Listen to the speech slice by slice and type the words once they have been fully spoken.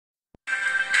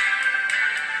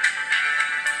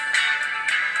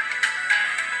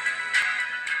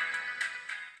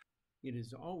It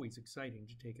is always exciting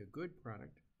to take a good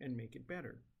product and make it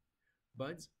better.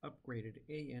 Bud's upgraded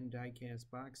AN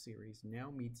die-cast box series now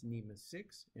meets NEMA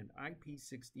 6 and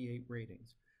IP68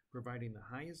 ratings, providing the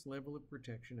highest level of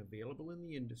protection available in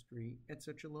the industry at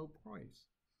such a low price.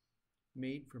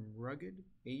 Made from rugged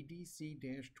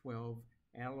ADC-12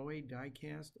 alloy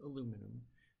die-cast aluminum,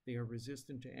 they are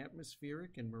resistant to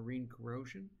atmospheric and marine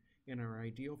corrosion and are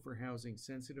ideal for housing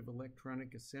sensitive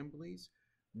electronic assemblies,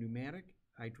 pneumatic,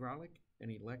 hydraulic, and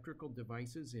electrical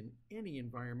devices in any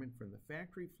environment from the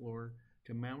factory floor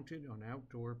to mounted on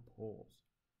outdoor poles.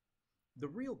 The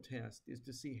real test is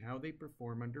to see how they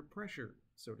perform under pressure,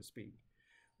 so to speak.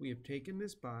 We have taken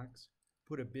this box,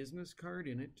 put a business card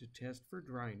in it to test for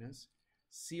dryness,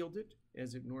 sealed it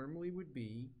as it normally would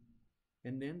be,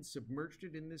 and then submerged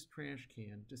it in this trash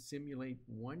can to simulate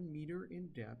 1 meter in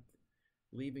depth,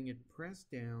 leaving it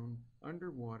pressed down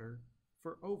underwater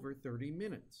for over 30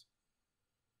 minutes.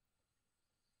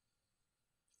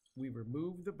 We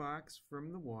remove the box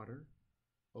from the water,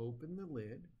 open the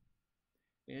lid,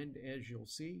 and as you'll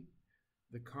see,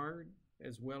 the card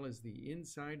as well as the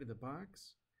inside of the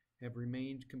box have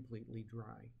remained completely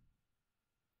dry.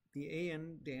 The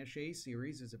AN-A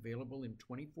series is available in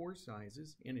 24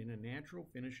 sizes and in a natural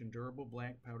finish and durable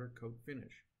black powder coat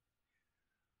finish.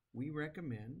 We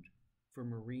recommend for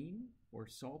marine or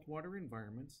saltwater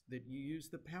environments that you use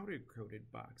the powder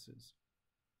coated boxes.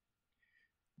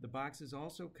 The boxes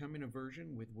also come in a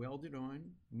version with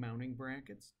welded-on mounting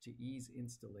brackets to ease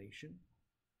installation.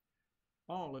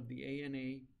 All of the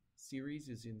AN-A series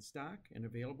is in stock and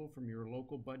available from your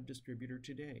local Bud distributor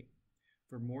today.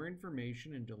 For more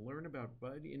information and to learn about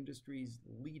Bud Industries'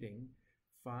 leading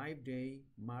 5-day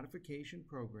modification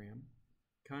program,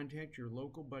 contact your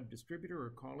local Bud distributor or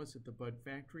call us at the Bud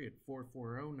Factory at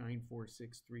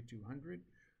 440-946-3200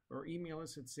 or email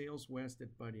us at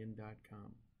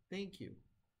saleswest@budin.com. Thank you.